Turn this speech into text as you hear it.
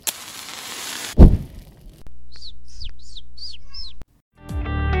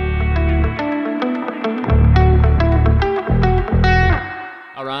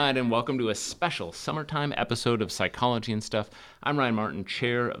right, and welcome to a special summertime episode of Psychology and Stuff. I'm Ryan Martin,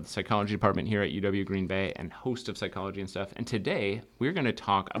 chair of the psychology department here at UW Green Bay and host of Psychology and Stuff. And today, we're going to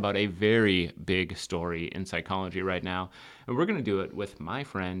talk about a very big story in psychology right now. And we're going to do it with my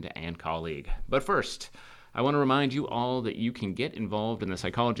friend and colleague. But first, I want to remind you all that you can get involved in the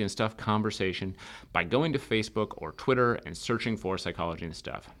Psychology and Stuff conversation by going to Facebook or Twitter and searching for Psychology and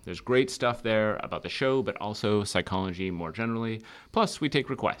Stuff. There's great stuff there about the show, but also psychology more generally. Plus, we take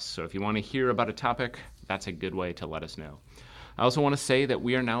requests, so if you want to hear about a topic, that's a good way to let us know. I also want to say that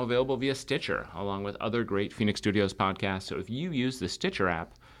we are now available via Stitcher, along with other great Phoenix Studios podcasts, so if you use the Stitcher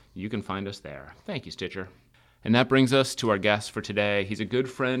app, you can find us there. Thank you, Stitcher. And that brings us to our guest for today. He's a good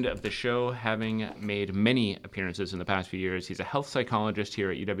friend of the show, having made many appearances in the past few years. He's a health psychologist here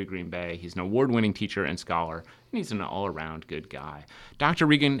at UW Green Bay. He's an award-winning teacher and scholar, and he's an all-around good guy. Dr.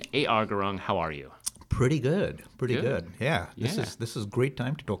 Regan A.R. Gurung, how are you? Pretty good. Yeah. This is great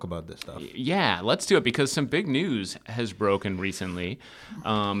time to talk about this stuff. Yeah, let's do it because some big news has broken recently.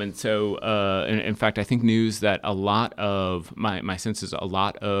 In fact, I think news that a lot of, my sense is a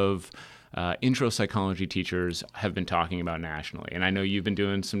lot of intro psychology teachers have been talking about nationally. And I know you've been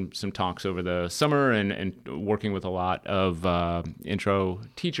doing some talks over the summer and working with a lot of intro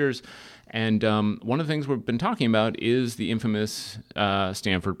teachers. And one of the things we've been talking about is the infamous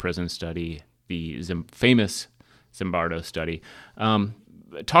Stanford prison study, the famous Zimbardo study.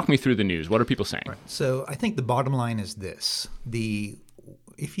 Talk me through the news. What are people saying? Right. So I think the bottom line is this.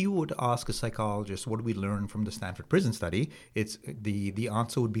 If you would ask a psychologist, what do we learn from the Stanford prison study? It's the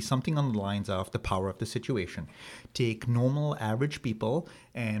answer would be something on the lines of the power of the situation. Take normal, average people,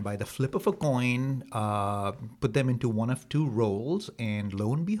 and by the flip of a coin, put them into one of two roles, and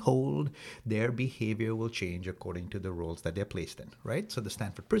lo and behold, their behavior will change according to the roles that they're placed in, right? So the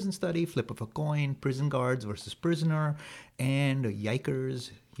Stanford prison study, flip of a coin, prison guards versus prisoner, and yikers,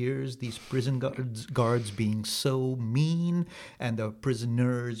 here's these prison guards being so mean and the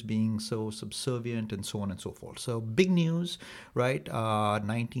prisoners being so subservient and so on and so forth. So big news, right?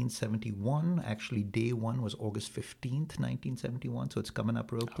 1971, actually day one was August 15th, 1971. So it's coming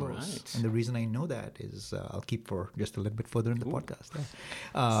up real close. Right. And the reason I know that is I'll keep for just a little bit further in the podcast.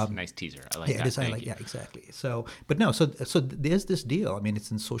 Yeah. Nice teaser. I like that. It is, yeah, exactly. So there's this deal. I mean,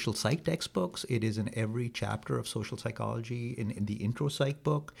 it's in social psych textbooks. It is in every chapter of social psychology in the intro psych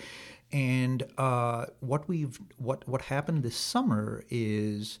book. And what happened this summer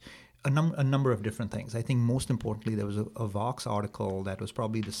is a number of different things. I think most importantly, there was a Vox article that was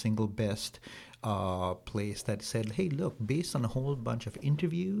probably the single best place that said, hey, look, based on a whole bunch of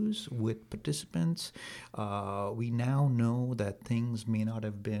interviews with participants, we now know that things may not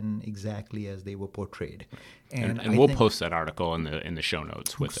have been exactly as they were portrayed. And we'll post that article in the show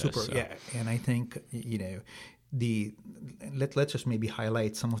notes with this. Super, yeah. And I think, let's just maybe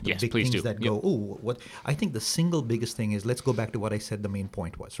highlight some of the big things that go, what I think the single biggest thing is, let's go back to what I said the main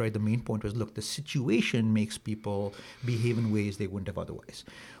point was, right? The main point was, look, the situation makes people behave in ways they wouldn't have otherwise.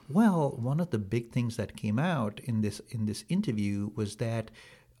 Well, one of the big things that came out in this interview was that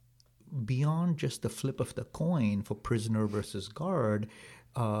beyond just the flip of the coin for prisoner versus guard,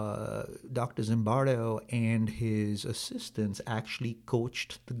 Dr. Zimbardo and his assistants actually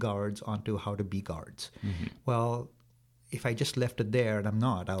coached the guards onto how to be guards. Mm-hmm. Well, if I just left it there, and I'm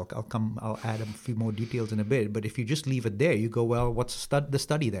not, I'll add a few more details in a bit. But if you just leave it there, you go, well, what's the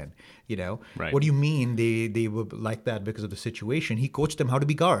study then? Right. What do you mean they were like that because of the situation? He coached them how to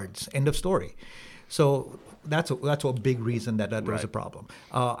be guards. End of story. So that's a big reason that was a problem.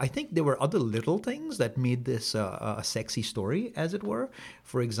 I think there were other little things that made this a sexy story, as it were.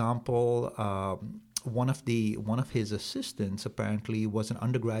 For example, one of his assistants apparently was an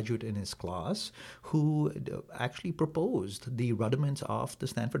undergraduate in his class who actually proposed the rudiments of the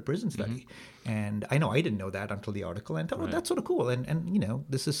Stanford prison study. Mm-hmm. And I know I didn't know that until the article, and thought, that's sort of cool. And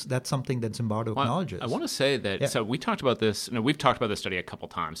that's something that Zimbardo acknowledges. I want to say that, so we talked about this, we've talked about this study a couple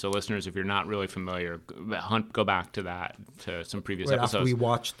times. So listeners, if you're not really familiar, go back to some previous episodes. After we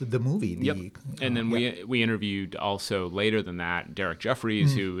watched the movie. And then we interviewed also later than that, Derek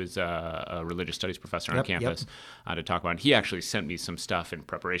Jeffries, who is a religious studies professor on campus, to talk about it. He actually sent me some stuff in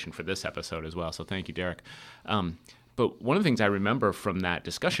preparation for this episode as well. So thank you, Derek. But one of the things I remember from that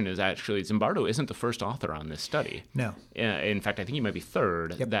discussion is actually Zimbardo isn't the first author on this study. No. In fact, I think he might be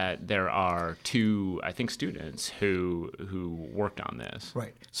third, that there are two, I think, students who worked on this.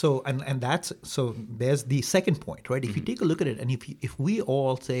 Right. So there's the second point, right? If you take a look at it, and if we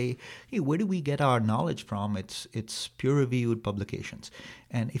all say, hey, where do we get our knowledge from? It's peer-reviewed publications.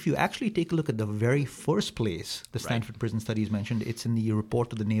 And if you actually take a look at the very first place the Stanford prison study is mentioned, it's in the report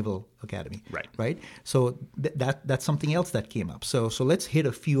to the Naval Academy. Right. Right. So that's something else that came up. So let's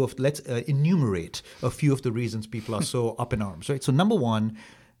enumerate a few of the reasons people are so up in arms, right? So number one,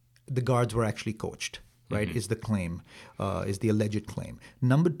 the guards were actually coached, right? Is the claim, is the alleged claim.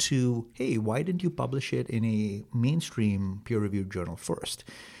 Number two, hey, why didn't you publish it in a mainstream peer-reviewed journal first?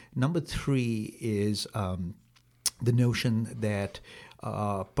 Number three is the notion that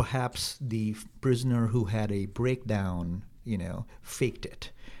perhaps the prisoner who had a breakdown, faked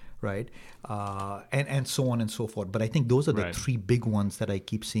it, right? And so on and so forth. But I think those are the three big ones that I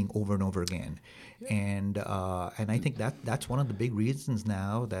keep seeing over and over again. And I think that's one of the big reasons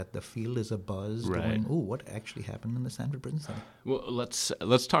now that the field is abuzz going, oh, what actually happened in the Stanford Prison Study? Well,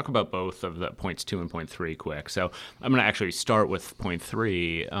 let's talk about both of the points 2 and point 3 quick. So I'm going to actually start with point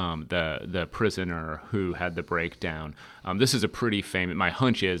 3, the prisoner who had the breakdown. This is a pretty famous. My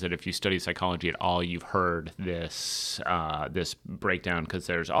hunch is that if you study psychology at all, you've heard this breakdown because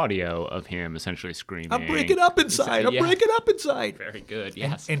there's audio of him essentially screaming, "I'm breaking up inside! I'm breaking up inside!" Very good.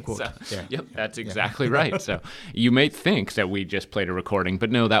 Yes. End quote. So, yep, that's exactly right. So you may think that we just played a recording, but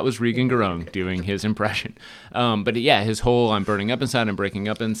no, that was Regan Garung doing his impression. But yeah, his whole "I'm burning up inside, I'm breaking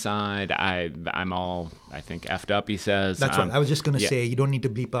up inside, I'm all, I think, effed up," he says. That's right. I was just going to say, you don't need to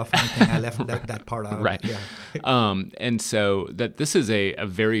bleep off anything. I left that part out. Right. Yeah. And so that this is a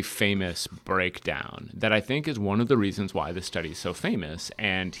very famous breakdown that I think is one of the reasons why this study is so famous.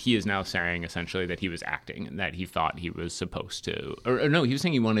 And he is now saying essentially that he was acting and that he thought he was supposed to, or no, he was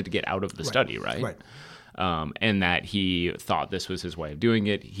saying he wanted to get out of the study, right? Right. And that he thought this was his way of doing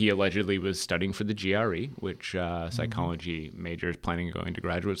it. He allegedly was studying for the GRE, which psychology majors planning on going to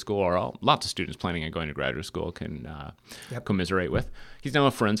graduate school, or lots of students planning on going to graduate school can commiserate with. He's now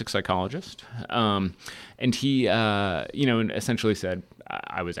a forensic psychologist. And he, essentially said,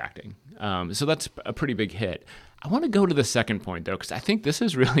 I was acting. So that's a pretty big hit. I want to go to the second point, though, because I think this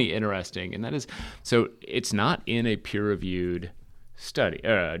is really interesting. And that is, so it's not in a peer-reviewed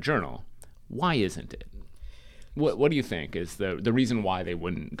journal. Why isn't it? What do you think is the reason why they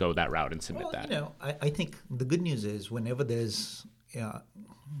wouldn't go that route and submit that? I think the good news is whenever there's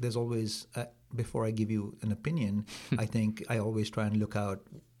always, before I give you an opinion, I think I always try and look out,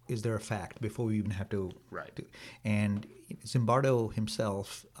 is there a fact before we even have to. Right. And Zimbardo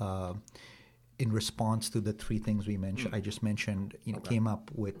himself, in response to the three things I just mentioned, came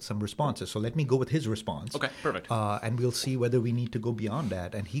up with some responses. So let me go with his response. Okay, perfect. And we'll see whether we need to go beyond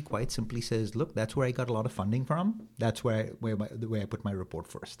that. And he quite simply says, look, that's where I got a lot of funding from. That's where I put my report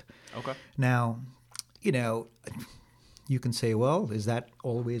first. Okay. Now, you can say, well, is that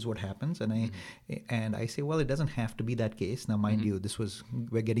always what happens? And I say, well, it doesn't have to be that case. Now, mind you,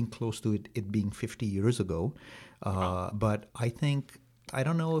 we're getting close to it being 50 years ago. But I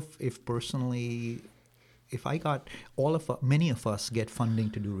don't know if personally, if I got many of us get funding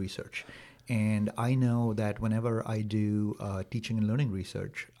to do research. And I know that whenever I do teaching and learning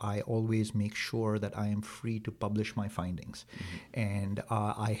research, I always make sure that I am free to publish my findings. And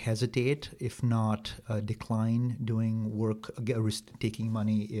I hesitate, if not decline doing work, taking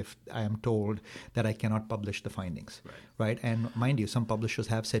money if I am told that I cannot publish the findings. Right? And mind you, some publishers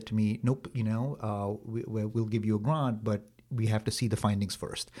have said to me, nope, we'll give you a grant, but we have to see the findings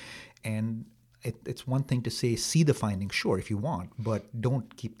first. And it's one thing to say, see the findings, sure, if you want, but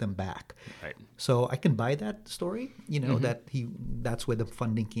don't keep them back. Right. So I can buy that story, that's where the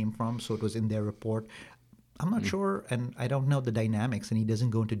funding came from. So it was in their report. I'm not sure, and I don't know the dynamics, and he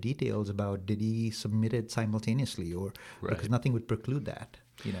doesn't go into details about did he submit it simultaneously or because nothing would preclude that,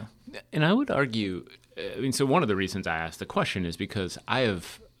 And I would argue, so one of the reasons I asked the question is because I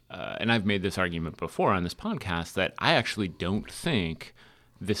have, and I've made this argument before on this podcast, that I actually don't think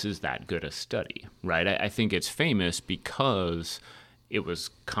this is that good a study, right? I think it's famous because it was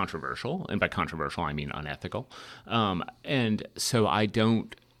controversial, and by controversial I mean unethical. And so I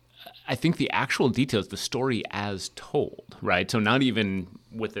think the actual details, the story as told, right? So not even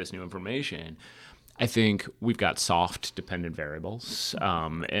with this new information, I think we've got soft dependent variables.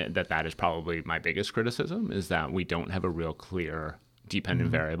 That is probably my biggest criticism, is that we don't have a real clear dependent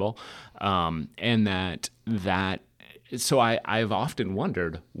variable, and that. So I've often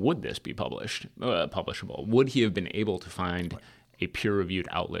wondered, would this be publishable? Would he have been able to find a peer-reviewed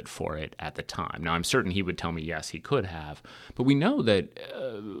outlet for it at the time? Now, I'm certain he would tell me, yes, he could have. But we know that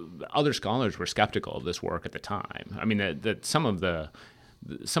other scholars were skeptical of this work at the time. I mean, that some of the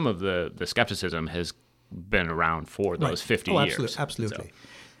skepticism has been around for those 50 years. Absolutely.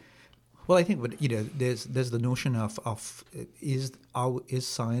 Well, I think, there's the notion of is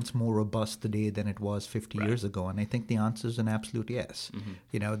science more robust today than it was 50 years ago? And I think the answer is an absolute yes.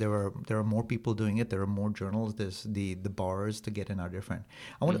 There are more people doing it. There are more journals. There's the bars to get in are different.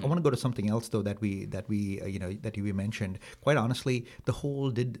 I want to go to something else though that you mentioned. Quite honestly, the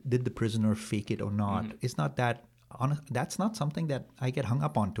whole did the prisoner fake it or not? It's not that. That's not something that I get hung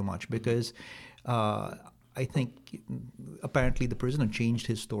up on too much because. I think apparently the prisoner changed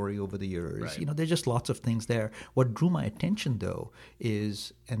his story over the years. Right. There's just lots of things there. What drew my attention, though,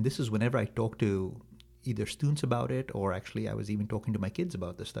 is, and this is whenever I talk to either students about it or actually I was even talking to my kids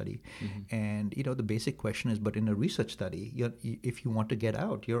about the study. And, the basic question is, but in a research study, if you want to get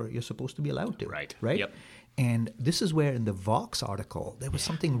out, you're supposed to be allowed to. Right. Right? Yep. And this is where in the Vox article, there was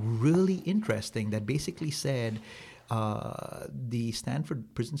something really interesting that basically said the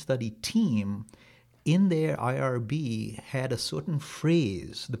Stanford Prison Study team in their IRB had a certain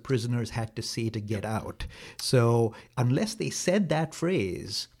phrase the prisoners had to say to get out. So unless they said that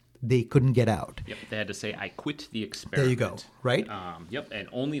phrase, they couldn't get out. Yep, they had to say, "I quit the experiment." There you go, right? And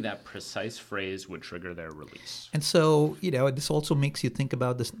only that precise phrase would trigger their release. And so, this also makes you think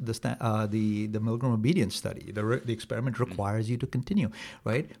about the Milgram obedience study. The experiment requires you to continue,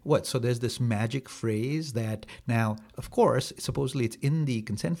 right? So there's this magic phrase that now, of course, supposedly it's in the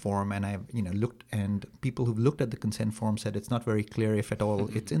consent form, and I've looked, and people who've looked at the consent form said it's not very clear if at all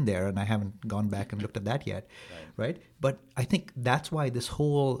it's in there, and I haven't gone back and looked at that yet, right? But I think that's why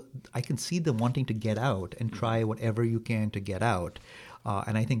I can see them wanting to get out and try whatever you can to get out.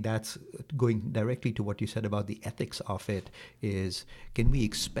 And I think that's going directly to what you said about the ethics of it is, can we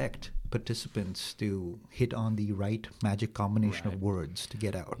expect participants to hit on the right magic combination of words to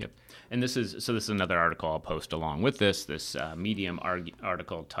get out? Yep. And this is another article I'll post along with this Medium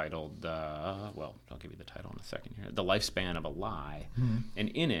article titled, I'll give you the title in a second here, "The Lifespan of a Lie." And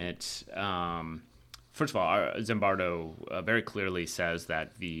in it, first of all, Zimbardo very clearly says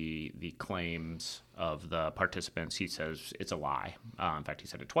that the claims of the participants, he says it's a lie. In fact, he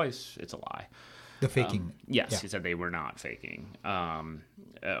said it twice. It's a lie. The faking. Yes, he said they were not faking,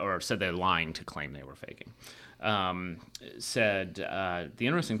 or said they're lying to claim they were faking. The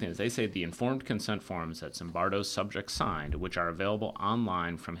interesting thing is they say the informed consent forms that Zimbardo's subject signed, which are available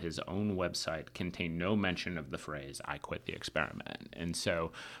online from his own website, contain no mention of the phrase, "I quit the experiment." And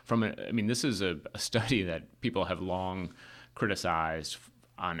so this is a study that people have long criticized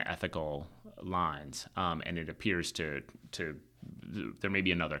on ethical lines, and it appears to there may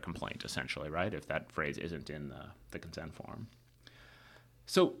be another complaint, essentially, right, if that phrase isn't in the consent form.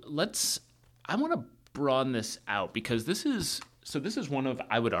 So I want to broaden this out because this is one of,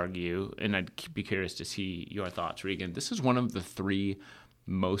 I would argue, and I'd be curious to see your thoughts, Regan, this is one of the three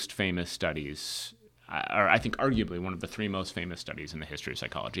most famous studies, or I think arguably one of the three most famous studies in the history of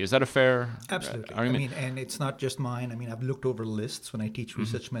psychology. Is that a fair Absolutely. argument? And it's not just mine. I've looked over lists. When I teach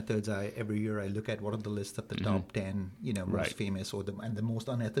research methods, every year I look at what are the lists of the top 10, most famous and the most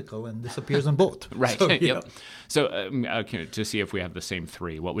unethical, and this appears on both. Right. So, So to see if we have the same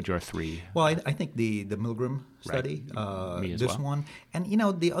three, what would your three? Well, I think the Milgram study, this one, and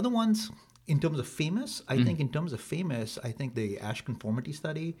the other ones. In terms of famous, I think the Asch conformity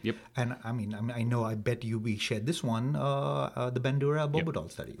study. Yep. And I bet you we shared this one, the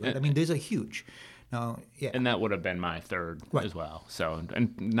Bandura-Bobodol study. Right? These are huge. Now, and that would have been my third as well. So,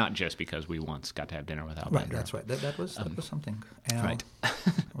 and not just because we once got to have dinner without Bandura. That's right. That was something. Right.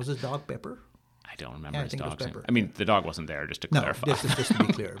 Was his dog Pepper? I don't remember his dog's name. The dog wasn't there, just to clarify. No, just to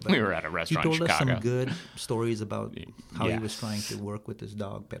be clear. But we were at a restaurant in Chicago. He told us some good stories about how he was trying to work with his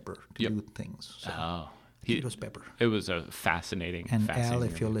dog, Pepper, to do things. So it was Pepper. It was a fascinating, And Al,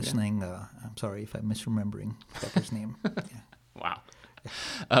 if you're listening, I'm sorry if I'm misremembering Pepper's name. Wow.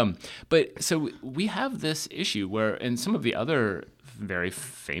 But so we have this issue where in some of the other very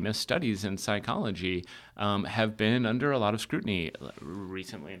famous studies in psychology have been under a lot of scrutiny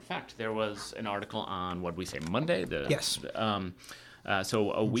recently. In fact, there was an article on, what did we say, Monday? Yes.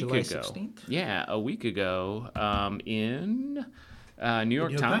 So a week July ago. 16th? Yeah, a week ago in New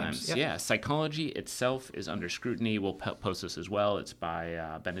York Times. Yeah, psychology itself is under scrutiny. We'll post this as well. It's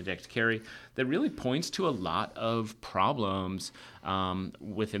by Benedict Carey. That really points to a lot of problems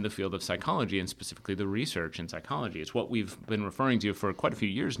within the field of psychology, and specifically the research in psychology. It's what we've been referring to for quite a few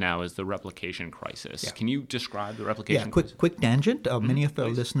years now as the replication crisis. Yeah. Can you describe the replication crisis? Quick tangent. Many of our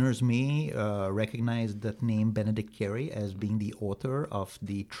listeners may recognize that name Benedict Carey as being the author of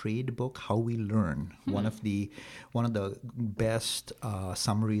the trade book How We Learn, one of the best published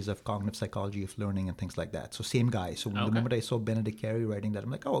summaries of cognitive psychology of learning and things like that. So same guy. So the moment I saw Benedict Carey writing that,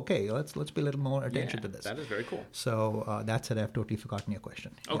 I'm like, oh, okay, let's pay a little more attention to this. That is very cool. So that's it. I've totally forgotten your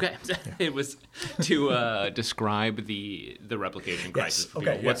question. Okay, it was to describe the replication crisis. Yes.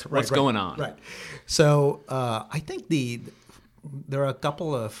 Okay. What's going on? Right. So I think there are a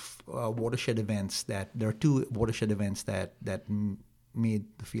couple of watershed events there are two watershed events that made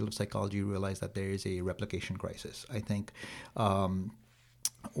the field of psychology realize that there is a replication crisis. I think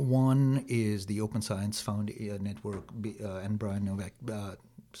one is the Open Science Network, and Brian Novak.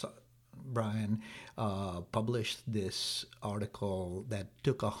 Brian published this article that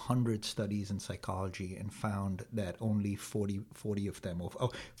took 100 studies in psychology and found that only 40 of them,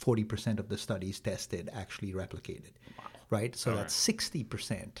 40% of the studies tested actually replicated. Wow. Right, so that's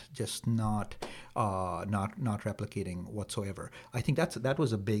 60% just not replicating whatsoever. I think that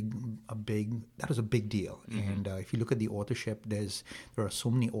was a big deal. Mm-hmm. And if you look at the authorship, there are so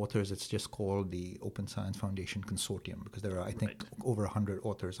many authors. It's just called the Open Science Foundation Consortium because there are I think over 100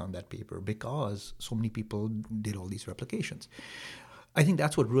 authors on that paper because so many people did all these replications. I think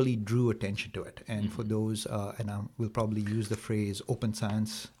that's what really drew attention to it. And for those, we'll probably use the phrase open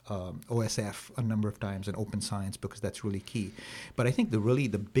science, OSF, a number of times, and open science because that's really key. But I think the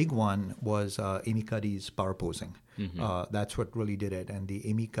big one was Amy Cuddy's power posing. Mm-hmm. That's what really did it. And the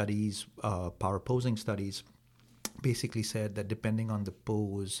Amy Cuddy's power posing studies basically said that depending on the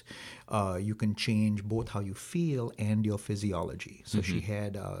pose, you can change both how you feel and your physiology. So she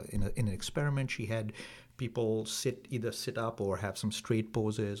had, in an experiment, she had people either sit up or have some straight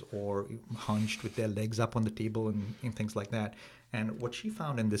poses or hunched with their legs up on the table and things like that. And what she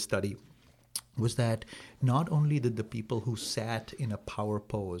found in this study was that not only did the people who sat in a power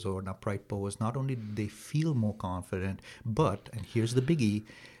pose or an upright pose, not only did they feel more confident, but, and here's the biggie,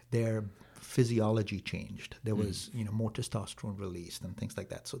 their physiology changed. There was more testosterone released and things like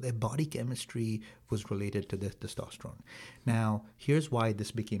that. So their body chemistry was related to the testosterone. Now, here's why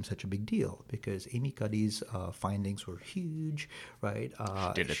this became such a big deal, because Amy Cuddy's findings were huge, right?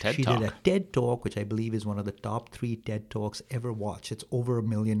 She did a TED Talk, which I believe is one of the top 3 TED Talks ever watched. It's over 1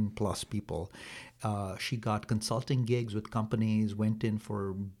 million plus people. She got consulting gigs with companies, went in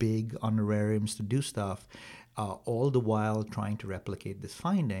for big honorariums to do stuff, all the while trying to replicate this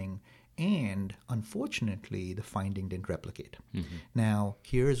finding. And unfortunately, the finding didn't replicate. Mm-hmm. Now,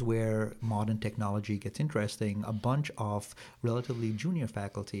 here's where modern technology gets interesting. A bunch of relatively junior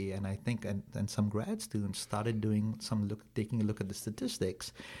faculty, and I think and some grad students started taking a look at the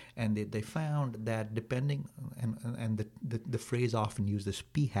statistics, and they found that depending, and the phrase often used is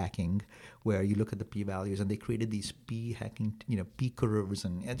p-hacking, where you look at the p-values, and they created these p-hacking, p-curves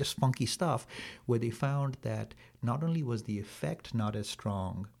and just funky stuff, where they found that not only was the effect not as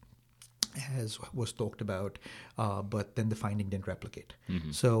strong as was talked about, but then the finding didn't replicate.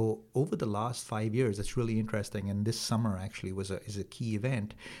 Mm-hmm. So over the last 5 years, it's really interesting, and this summer actually is a key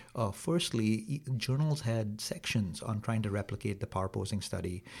event. Firstly, journals had sections on trying to replicate the power posing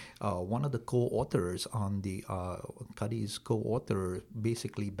study. One of the co-authors on the Cuddy's co-author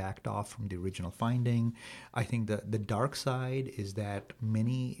basically backed off from the original finding. I think the dark side is that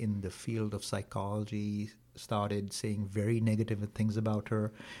many in the field of psychology started saying very negative things about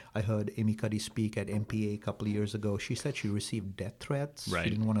her. I heard Amy Cuddy speak at MPA a couple of years ago. She said she received death threats. Right. She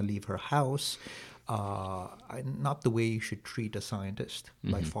didn't want to leave her house. Not the way you should treat a scientist,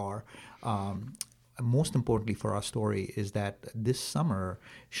 by far. Most importantly for our story is that this summer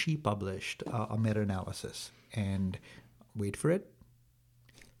she published a meta-analysis. And wait for it,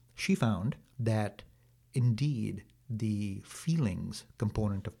 she found that indeed the feelings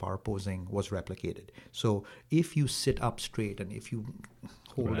component of power posing was replicated. So if you sit up straight and if you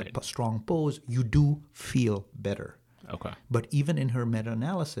hold a strong pose, you do feel better. Okay. But even in her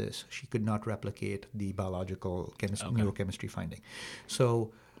meta-analysis, she could not replicate the biological neurochemistry finding.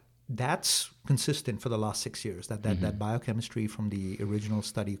 So that's consistent for the last 6 years, that biochemistry from the original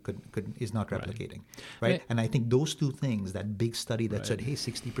study is not replicating, right? And I think those two things, that big study that said, hey,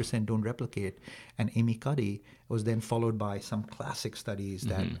 60% don't replicate, and Amy Cuddy was then followed by some classic studies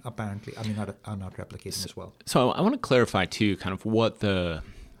that apparently, are not replicating as well. So I want to clarify too, kind of what the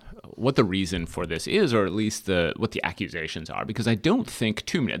reason for this is, or at least what the accusations are, because I don't think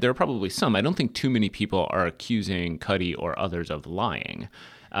too many, there are probably some, I don't think too many people are accusing Cuddy or others of lying.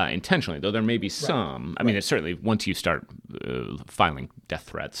 Intentionally, though there may be some. I mean, it's certainly once you start filing death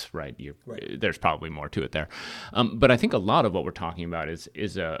threats, there's probably more to it there. But I think a lot of what we're talking about is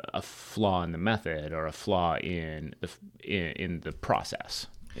a flaw in the method or a flaw in the process.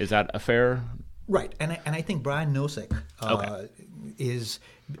 Is that a fair? Right, and I think Brian Nosek,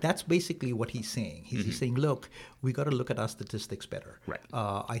 that's basically what he's saying. He's saying, look, we got to look at our statistics better. Right.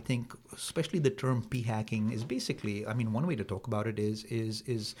 I think especially the term p-hacking is basically, I mean, one way to talk about it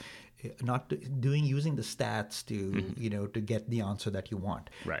is not using the stats to to get the answer that you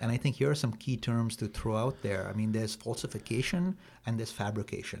want. Right. And I think here are some key terms to throw out there. I mean, there's falsification and there's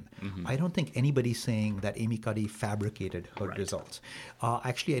fabrication. I don't think anybody's saying that Amy Cuddy fabricated her results.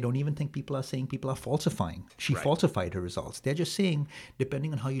 Actually, I don't even think people are saying people are falsifying. She falsified her results. They're just saying,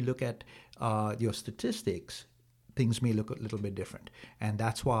 depending on how you look at your statistics, things may look a little bit different. And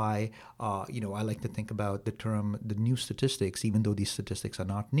that's why, I like to think about the new statistics, even though these statistics are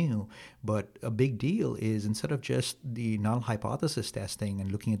not new. But a big deal is instead of just the null hypothesis testing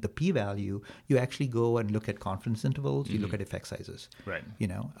and looking at the p-value, you actually go and look at confidence intervals, you look at effect sizes. Right.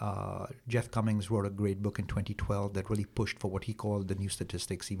 Jeff Cummings wrote a great book in 2012 that really pushed for what he called the new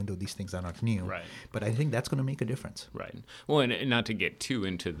statistics, even though these things are not new. Right. But I think that's going to make a difference. Right. Well, and not to get too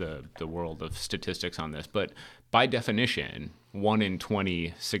into the world of statistics on this, but by definition, 1 in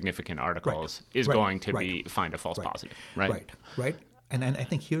 20 significant articles is going to find a false positive, right? Right. And I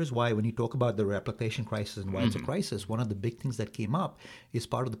think here's why, when you talk about the replication crisis and why it's a crisis, one of the big things that came up is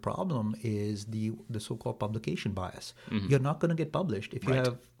part of the problem is the so-called publication bias. You're not going to get published if you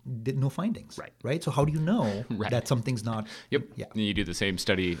have no findings, right? So how do you know that something's not? Yep. Yeah. You do the same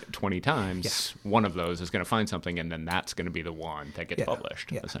study 20 times. One of those is going to find something, and then that's going to be the one that gets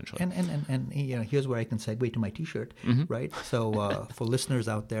published, essentially. And here's where I can segue to my T-shirt, right? So for listeners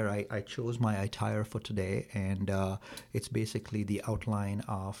out there, I chose my attire for today, and it's basically the outline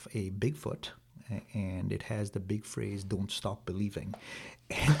of a Bigfoot, and it has the big phrase, "Don't stop believing."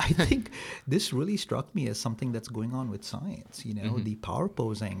 And I think this really struck me as something that's going on with science. The power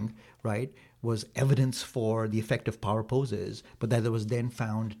posing, right, was evidence for the effect of power poses, but that it was then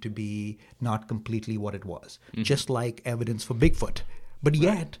found to be not completely what it was, just like evidence for Bigfoot. But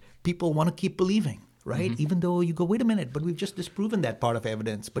yet, people want to keep believing, right? Even though you go, wait a minute, but we've just disproven that part of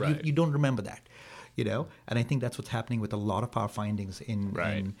evidence, but you don't remember that. And I think that's what's happening with a lot of our findings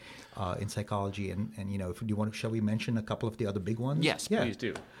in psychology. And if you want, shall we mention a couple of the other big ones? Yes, please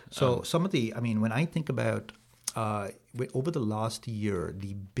do. So some of the, when I think about over the last year,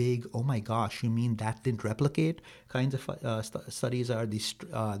 the big, oh my gosh, you mean that didn't replicate kinds of studies are the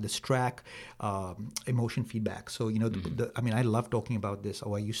STRAC emotion feedback. So, I love talking about this,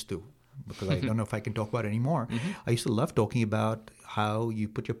 I used to, because I don't know if I can talk about it anymore. I used to love talking about how you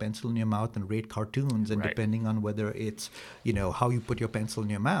put your pencil in your mouth and rate cartoons, and depending on whether it's, how you put your pencil in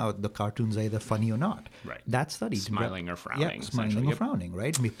your mouth, the cartoon's either funny or not. Right. That study. Smiling or frowning. Yeah, smiling or frowning,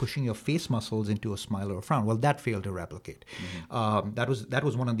 right? Pushing your face muscles into a smile or a frown. Well, that failed to replicate. That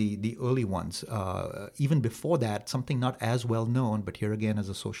was one of the early ones. Even before that, something not as well known, but here again as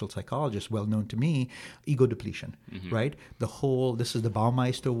a social psychologist, well known to me, ego depletion, right? This is the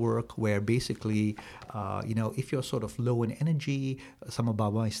Baumeister work where basically, if you're sort of low in energy, some of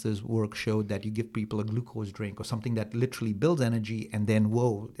Baumeister's work showed that you give people a glucose drink or something that literally builds energy, and then,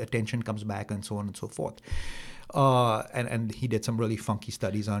 attention comes back, and so on and so forth. And he did some really funky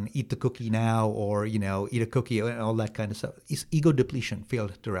studies on eat the cookie now, or, eat a cookie, and all that kind of stuff. Ego depletion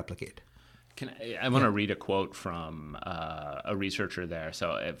failed to replicate. I want to read a quote from a researcher there.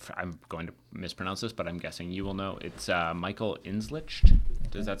 So if I'm going to mispronounce this, but I'm guessing you will know. It's Michael Inslicht.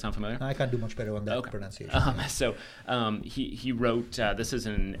 Does that sound familiar? I can't do much better on that pronunciation. He wrote, this is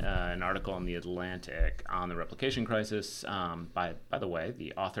an article in The Atlantic on the replication crisis. By the way,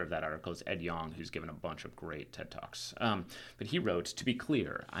 the author of that article is Ed Yong, who's given a bunch of great TED Talks. But he wrote, "To be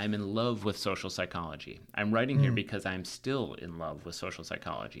clear, I'm in love with social psychology. I'm writing here because I'm still in love with social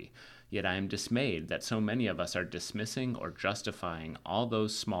psychology. Yet I am dismayed that so many of us are dismissing or justifying all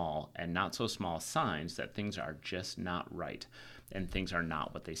those small and not so small signs that things are just not right and things are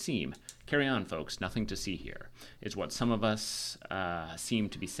not what they seem. Carry on, folks. Nothing to see here," is what some of us seem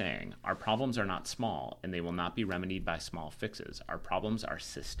to be saying. Our problems are not small, and they will not be remedied by small fixes. Our problems are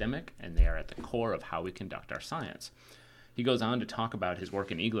systemic, and they are at the core of how we conduct our science. He goes on to talk about his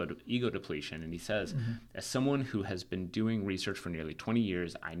work in ego depletion, and he says, "As someone who has been doing research for nearly 20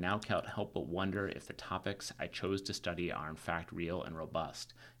 years, I now can't help but wonder if the topics I chose to study are in fact real and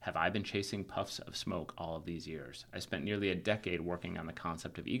robust. Have I been chasing puffs of smoke all of these years? I spent nearly a decade working on the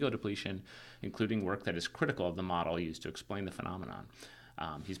concept of ego depletion, including work that is critical of the model used to explain the phenomenon."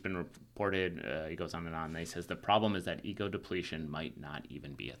 He's been reported, he goes on, and he says, "The problem is that ego depletion might not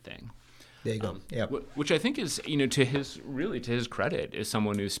even be a thing." There you go. Which I think is, to his credit, is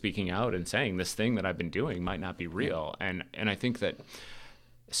someone who's speaking out and saying this thing that I've been doing might not be real. And I think that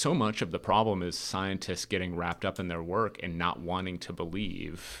so much of the problem is scientists getting wrapped up in their work and not wanting to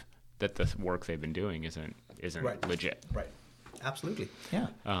believe that the work they've been doing isn't legit. Right. Absolutely. Yeah.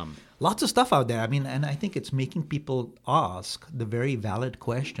 Lots of stuff out there. I mean, and I think it's making people ask the very valid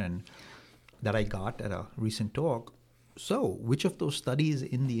question that I got at a recent talk. So, which of those studies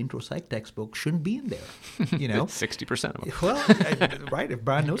in the intro psych textbook shouldn't be in there? 60% of them. Well, right. If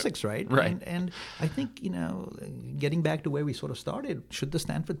Brian Nozick's right. Right. And I think, getting back to where we sort of started, should the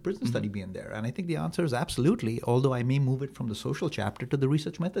Stanford Prison Study be in there? And I think the answer is absolutely, although I may move it from the social chapter to the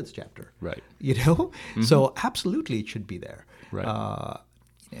research methods chapter. Right. So absolutely it should be there. Right.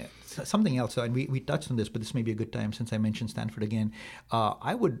 Something else, and we touched on this, but this may be a good time since I mentioned Stanford again.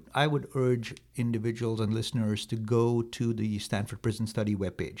 I would urge individuals and listeners to go to the Stanford Prison Study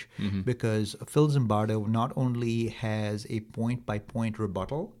webpage because Phil Zimbardo not only has a point-by-point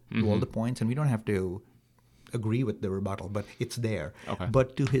rebuttal to all the points, and we don't have to agree with the rebuttal, but it's there. Okay.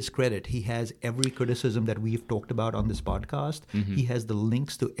 But to his credit, he has every criticism that we've talked about on this podcast. He has the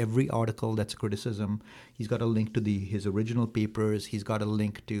links to every article that's a criticism. He's got a link to his original papers. He's got a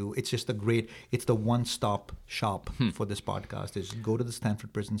link to, it's the one-stop shop for this podcast. Is go to the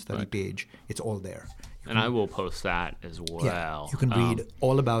Stanford Prison Study page. It's all there. And I will post that as well. Yeah, you can read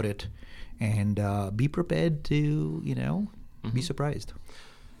all about it and be prepared to, be surprised.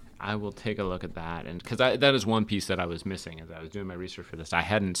 I will take a look at that, and because that is one piece that I was missing as I was doing my research for this. I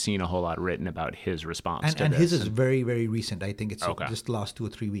hadn't seen a whole lot written about his response to this. And his is very, very recent. I think it's just the last 2 or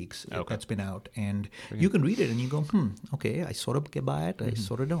 3 weeks that's been out, and you can read it and you go, okay, I sort of get by it, I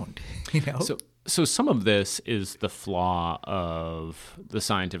sort of don't. So some of this is the flaw of the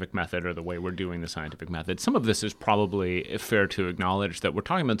scientific method or the way we're doing the scientific method. Some of this is probably fair to acknowledge that we're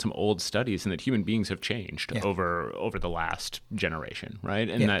talking about some old studies and that human beings have changed over the last generation, right?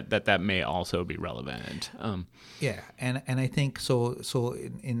 And that may also be relevant. And I think so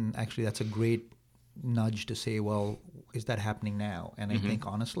in actually that's a great nudge to say, well, is that happening now? And I think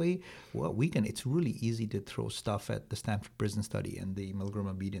honestly, well, it's really easy to throw stuff at the Stanford Prison Study and the Milgram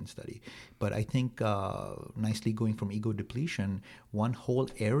Obedience Study. But I think nicely going from ego depletion, one whole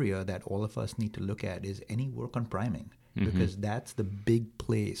area that all of us need to look at is any work on priming. Because that's the big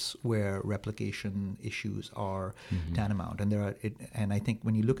place where replication issues are tantamount. And I think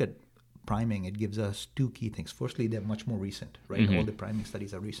when you look at priming, it gives us 2 key things. Firstly, they're much more recent, right? All the priming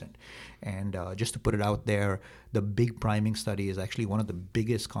studies are recent. And just to put it out there, the big priming study is actually one of the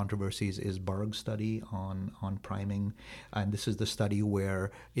biggest controversies is Barg's study on priming. And this is the study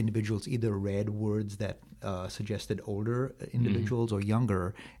where individuals either read words that suggested older individuals or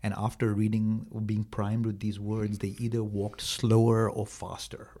younger, and after reading or being primed with these words, they either walked slower or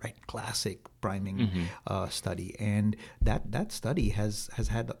faster, right? Classic priming study. And that study has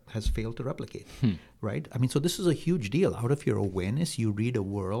failed to replicate, right? I mean, so this is a huge deal. Out of your awareness, you read a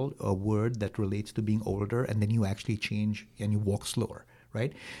word that relates to being older, and then you actually change and you walk slower,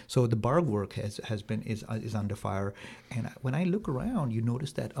 right? So the Barg work is under fire. And when I look around, you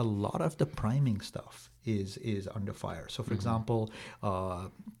notice that a lot of the priming stuff is under fire. So for example,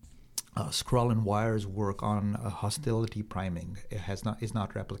 Skrull and Wire's work on hostility priming is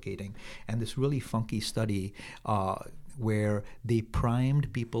not replicating. And this really funky study where they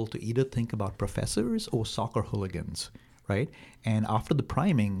primed people to either think about professors or soccer hooligans, right? And after the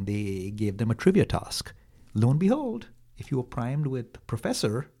priming, they gave them a trivia task. Lo and behold, if you were primed with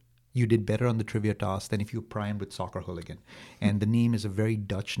professor, you did better on the trivia task than if you were primed with soccer hooligan. And the name is a very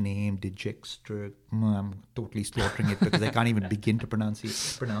Dutch name, Dijkstra. I'm totally slaughtering it because I can't even begin to pronounce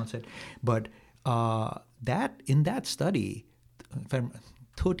it. But in that study,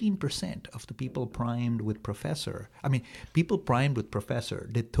 13% of the people primed with professor,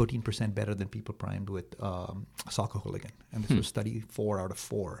 did 13% better than people primed with soccer hooligan. And this was study 4 out of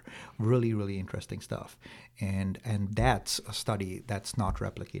 4. Really, really interesting stuff. And that's a study that's not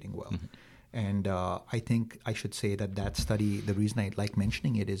replicating well. And I think I should say that study, the reason I like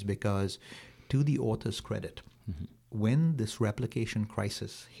mentioning it is because, to the author's credit, when this replication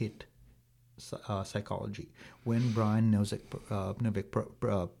crisis hit psychology, when Brian Nozick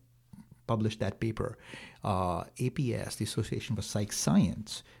published that paper, APS, the Association for Psych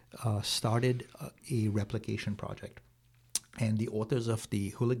Science, started a replication project. And the authors of the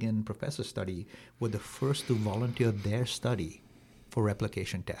Hooligan Professor study were the first to volunteer their study for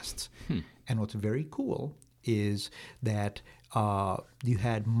replication tests. And what's very cool is that you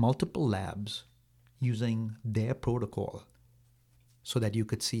had multiple labs using their protocol so that you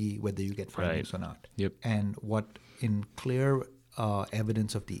could see whether you get findings or not. Yep. And what in clear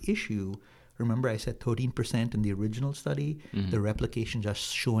evidence of the issue, remember I said 13% in the original study, the replication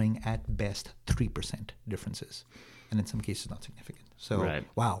just showing at best 3% differences. And in some cases not significant. So,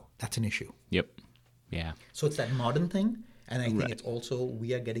 wow, that's an issue. Yep. Yeah. So it's that modern thing. And I think it's also,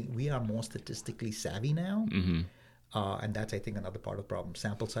 we are more statistically savvy now. And that's, I think, another part of the problem.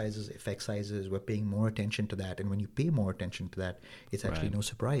 Sample sizes, effect sizes, we're paying more attention to that. And when you pay more attention to that, it's actually no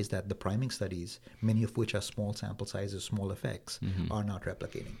surprise that the priming studies, many of which are small sample sizes, small effects, are not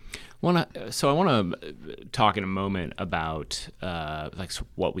replicating. So I want to talk in a moment about like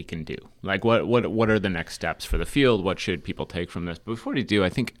what we can do. Like what are the next steps for the field? What should people take from this? But before we do, I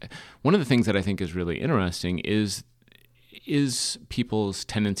think one of the things that I think is really interesting is people's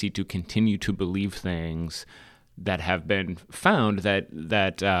tendency to continue to believe things that have been found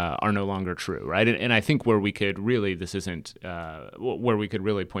that are no longer true, right? And I think where we could really, where we could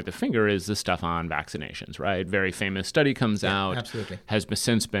really point the finger is the stuff on vaccinations, right? Very famous study comes out, absolutely. Has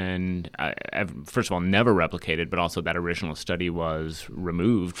since been, first of all, never replicated, but also that original study was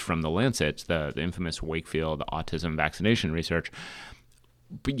removed from the Lancet, the infamous Wakefield autism vaccination research.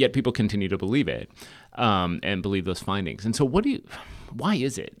 But yet people continue to believe it and believe those findings. And so why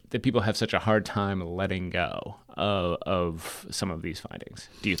is it that people have such a hard time letting go of some of these findings,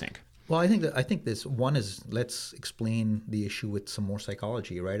 do you think? Well, I think this one is, let's explain the issue with some more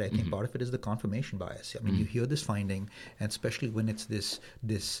psychology, right? I think part of it is the confirmation bias. I mean, you hear this finding, and especially when it's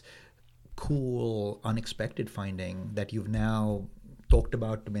this cool, unexpected finding that you've now talked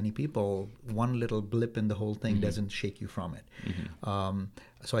about to many people, one little blip in the whole thing doesn't shake you from it.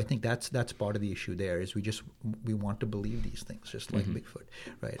 So I think that's part of the issue there, is we want to believe these things, just like Bigfoot,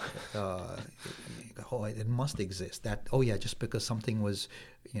 right? It must exist. Just because something was,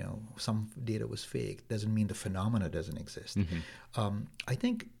 some data was fake doesn't mean the phenomena doesn't exist. I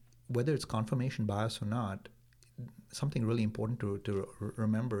think whether it's confirmation bias or not, something really important to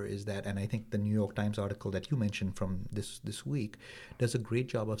remember is that, and I think the New York Times article that you mentioned from this week does a great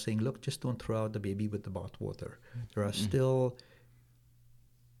job of saying, look, just don't throw out the baby with the bathwater. There are still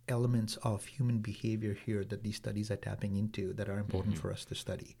elements of human behavior here that these studies are tapping into that are important for us to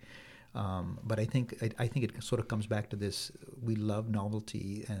study. But I think it sort of comes back to this: we love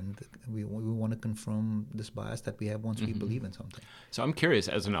novelty, and we want to confirm this bias that we have once we believe in something. So I'm curious,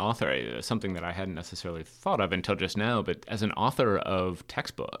 as an author, something that I hadn't necessarily thought of until just now, but as an author of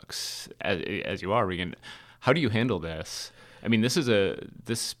textbooks, as you are, Regan, how do you handle this? I mean,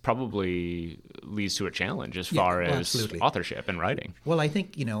 this probably leads to a challenge as far as absolutely. Authorship and writing. Well, I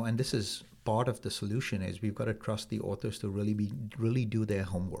think, and this is part of the solution, is we've got to trust the authors to really do their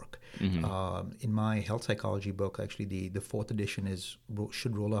homework. In my health psychology book, actually, the fourth edition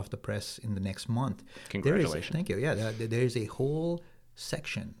should roll off the press in the next month. Congratulations! Thank you. Yeah, there is a whole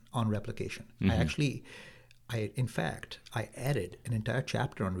section on replication. In fact, I added an entire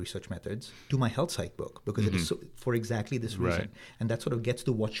chapter on research methods to my health psych book because it is for exactly this reason. Right. And that sort of gets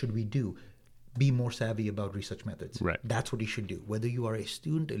to what should we do. Be more savvy about research methods. Right. That's what you should do. Whether you are a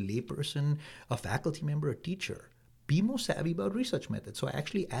student, a layperson, a faculty member, a teacher, be more savvy about research methods. So I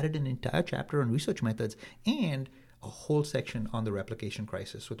actually added an entire chapter on research methods and a whole section on the replication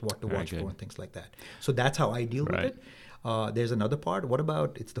crisis with what to watch for and things like that. So that's how I deal with it. There's another part. What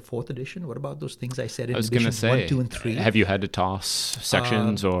about, it's the fourth edition? What about those things I said in editions 1, 2, and 3? Have you had to toss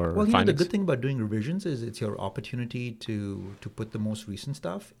sections or findings? The good thing about doing revisions is it's your opportunity to put the most recent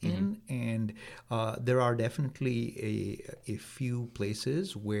stuff in. And there are definitely a few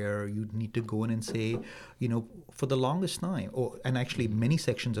places where you need to go in and say, for the longest time, and actually many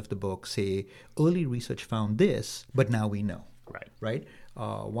sections of the book say, early research found this, but now we know. Right.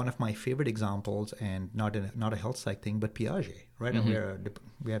 One of my favorite examples, and not a health psych thing, but Piaget, right? And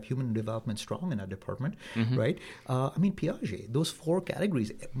we have human development strong in our department, right? Piaget, those 4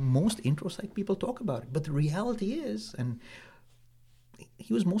 categories, most intro psych people talk about it, but the reality is, and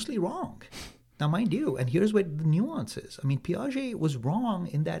he was mostly wrong. Now, mind you, and here's where the nuance is. Piaget was wrong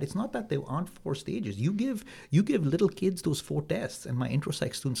in that it's not that there aren't 4 stages. You give little kids those 4 tests, and my intro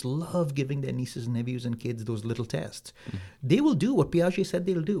psych students love giving their nieces and nephews and kids those little tests. They will do what Piaget said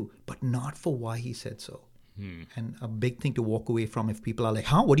they'll do, but not for why he said so. And a big thing to walk away from if people are like,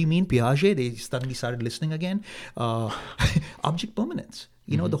 what do you mean Piaget? They suddenly started listening again. Object permanence.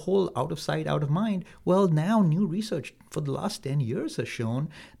 The whole out of sight, out of mind. Well, now new research for the last 10 years has shown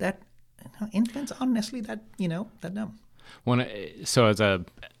that infants aren't necessarily that dumb. So as a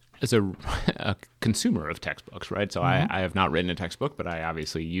consumer of textbooks, right? So I have not written a textbook, but I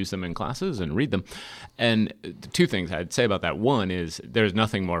obviously use them in classes and read them. And the 2 things I'd say about that. One is there's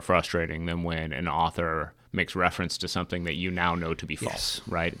nothing more frustrating than when an author makes reference to something that you now know to be false,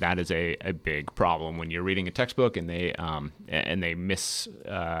 right? That is a big problem when you're reading a textbook and they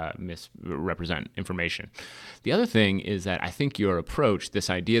misrepresent information. The other thing is that I think your approach, this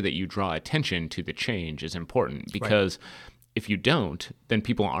idea that you draw attention to the change, is important because if you don't, then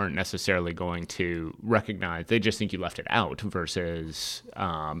people aren't necessarily going to recognize. They just think you left it out versus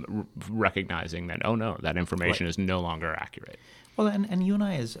recognizing that, oh no, that information is no longer accurate. Well, and you and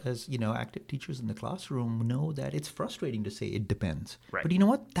I, as active teachers in the classroom, know that it's frustrating to say it depends. Right. But you know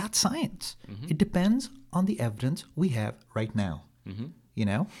what? That's science. Mm-hmm. It depends on the evidence we have right now. Mm-hmm.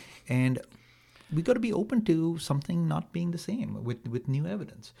 And we got to be open to something not being the same with new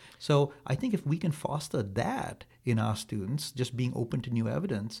evidence. So I think if we can foster that in our students, just being open to new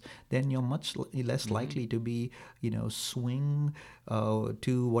evidence, then you're much less likely to be, swing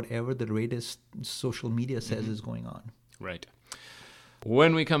to whatever the latest social media says is going on. Right.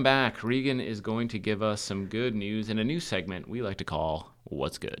 When we come back, Regan is going to give us some good news in a new segment we like to call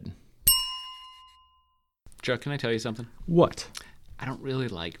What's Good. Chuck, can I tell you something? What? I don't really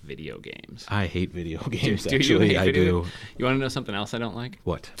like video games. I hate video games, actually. I do. You want to know something else I don't like?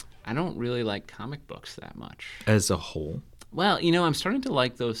 What? I don't really like comic books that much. As a whole? Well, I'm starting to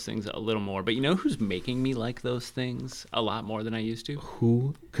like those things a little more. But you know who's making me like those things a lot more than I used to?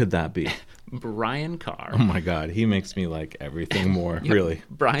 Who could that be? Brian Carr. Oh, my God. He makes me like everything more, really.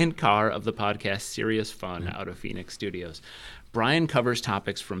 Brian Carr of the podcast Serious Fun out of Phoenix Studios. Brian covers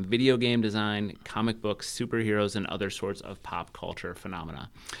topics from video game design, comic books, superheroes, and other sorts of pop culture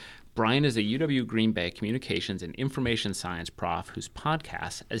phenomena. Brian is a UW Green Bay communications and information science prof whose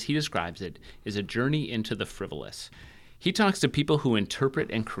podcast, as he describes it, is a journey into the frivolous. He talks to people who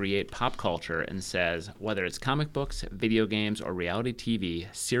interpret and create pop culture and says, whether it's comic books, video games, or reality TV,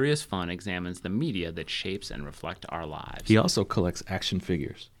 Serious Fun examines the media that shapes and reflect our lives. He also collects action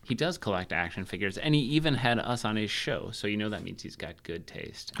figures. He does collect action figures, and he even had us on his show, so that means he's got good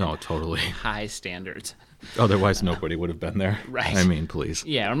taste. Oh, totally. High standards. Otherwise, nobody would have been there. Right. I mean, please.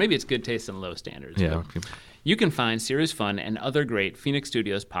 Yeah, or maybe it's good taste and low standards. Yeah. You can find Serious Fun and other great Phoenix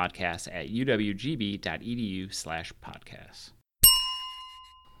Studios podcasts at uwgb.edu/podcasts.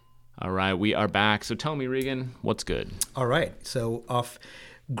 All right, we are back. So tell me, Regan, what's good? All right. So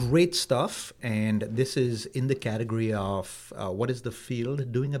great stuff. And this is in the category of what is the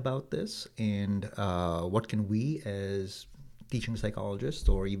field doing about this, and what can we as teaching psychologists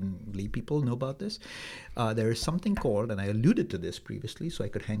or even lay people know about this. There is something called, and I alluded to this previously, so I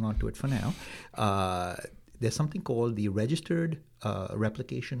could hang on to it for now. There's something called the Registered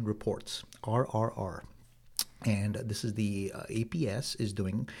Replication Reports, RRR. And this is the APS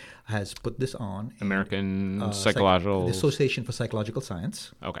has put this on. American Psychological... the Association for Psychological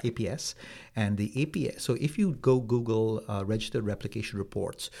Science, okay. APS. And the APS, so if you go Google Registered Replication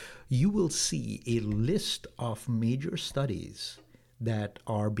Reports, you will see a list of major studies that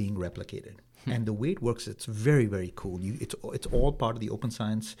are being replicated. And the way it works, it's very, very cool. It's all part of the Open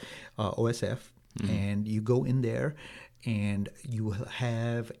Science OSF. And you go in there and you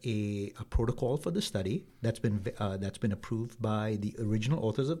have a protocol for the study that's been approved by the original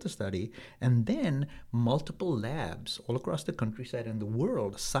authors of the study, and then multiple labs all across the countryside and the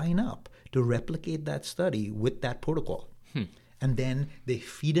world sign up to replicate that study with that protocol. And then they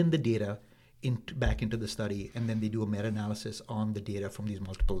feed in the data back into the study, and then they do a meta-analysis on the data from these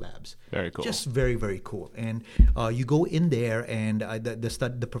multiple labs. Very cool. Just very, very cool. And you go in there, and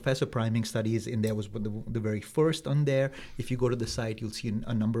the Professor Priming study is in there, was the very first on there. If you go to the site, you'll see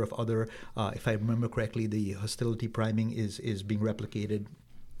a number of other, if I remember correctly, the hostility priming is being replicated,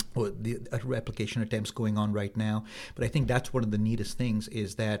 or the replication attempts going on right now. But I think that's one of the neatest things,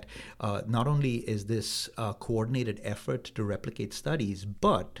 is that not only is this a coordinated effort to replicate studies,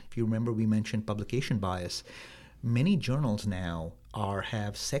 but if you remember, we mentioned publication bias. Many journals now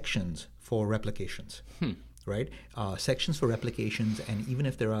have sections for replications. Right? Sections for replications, and even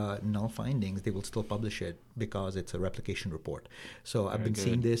if there are null findings, they will still publish it because it's a replication report. So I've been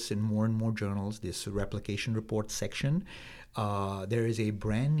seeing this in more and more journals, this replication report section. There is a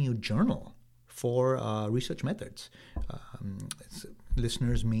brand new journal for research methods.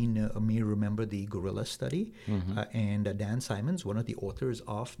 Listeners may remember the gorilla study, and Dan Simons, one of the authors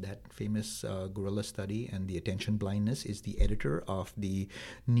of that famous gorilla study and the attention blindness, is the editor of the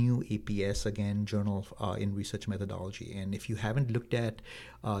new APS, again, journal in research methodology. And if you haven't looked at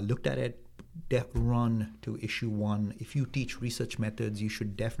it, run to issue 1. If you teach research methods, you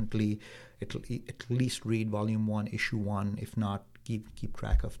should definitely at least read volume 1, issue 1. If not, keep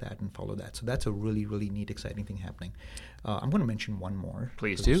track of that and follow that. So that's a really, really neat, exciting thing happening. I'm going to mention one more.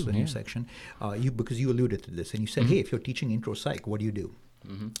 Please do. It's a new section. Because you alluded to this, and you said, hey, if you're teaching intro psych, what do you do?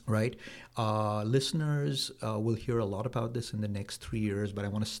 right? Listeners will hear a lot about this in the next 3 years, but I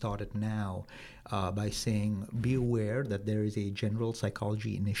want to start it now by saying be aware that there is a General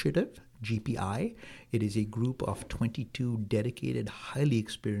Psychology Initiative, GPI. It is a group of 22 dedicated, highly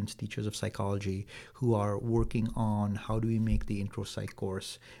experienced teachers of psychology who are working on how do we make the intro psych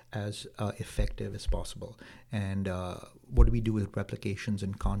course as effective as possible. And what do we do with replications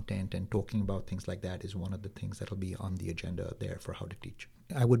and content, and talking about things like that is one of the things that will be on the agenda there for how to teach.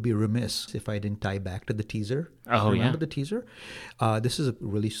 I would be remiss if I didn't tie back to the teaser. Remember the teaser? This is a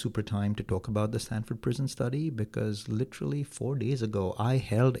really super time to talk about the Stanford Prison Study, because literally 4 days ago, I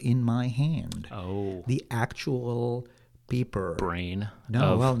held in my hand the actual paper. Brain.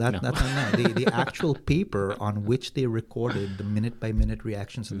 No, that's not the actual paper on which they recorded the minute-by-minute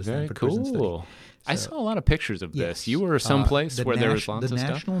reactions of the Stanford Prison Study. I saw a lot of pictures of this. You were someplace where there was lots of stuff?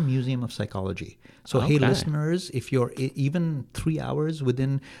 The National Museum of Psychology. So, hey, listeners, if you're even 3 hours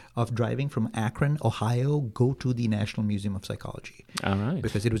of driving from Akron, Ohio, go to the National Museum of Psychology. All right.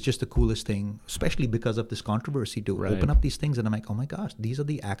 Because it was just the coolest thing, especially because of this controversy, to open up these things. And I'm like, oh my gosh, these are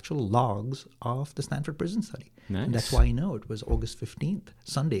the actual logs of the Stanford Prison Study. Nice. And that's why I know it was August 15th,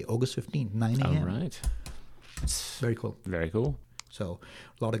 Sunday, August 15th, 9 a.m. All right. Very cool. Very cool. So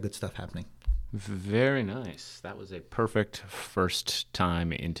a lot of good stuff happening. Very nice. That was a perfect first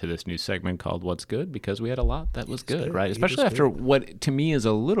time into this new segment called What's Good, because we had a lot that was good, right? Especially after what to me is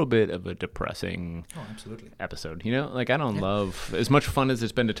a little bit of a depressing episode. You know, like I don't love, as much fun as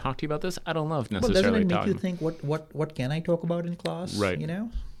it's been to talk to you about this, I don't love necessarily talking. Doesn't it make talking. you think, what can I talk about in class? Right. You know?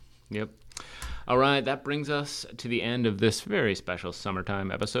 Yep. All right, that brings us to the end of this very special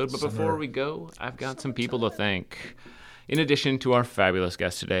summertime episode. But before we go, I've got some people to thank. In addition to our fabulous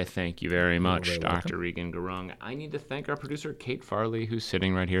guest today, thank you very much, Dr. Regan Gurung. I need to thank our producer, Kate Farley, who's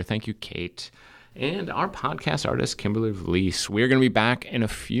sitting right here. Thank you, Kate. And our podcast artist, Kimberly Vlies. We're going to be back in a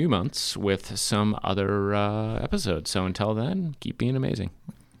few months with some other episodes. So until then, keep being amazing.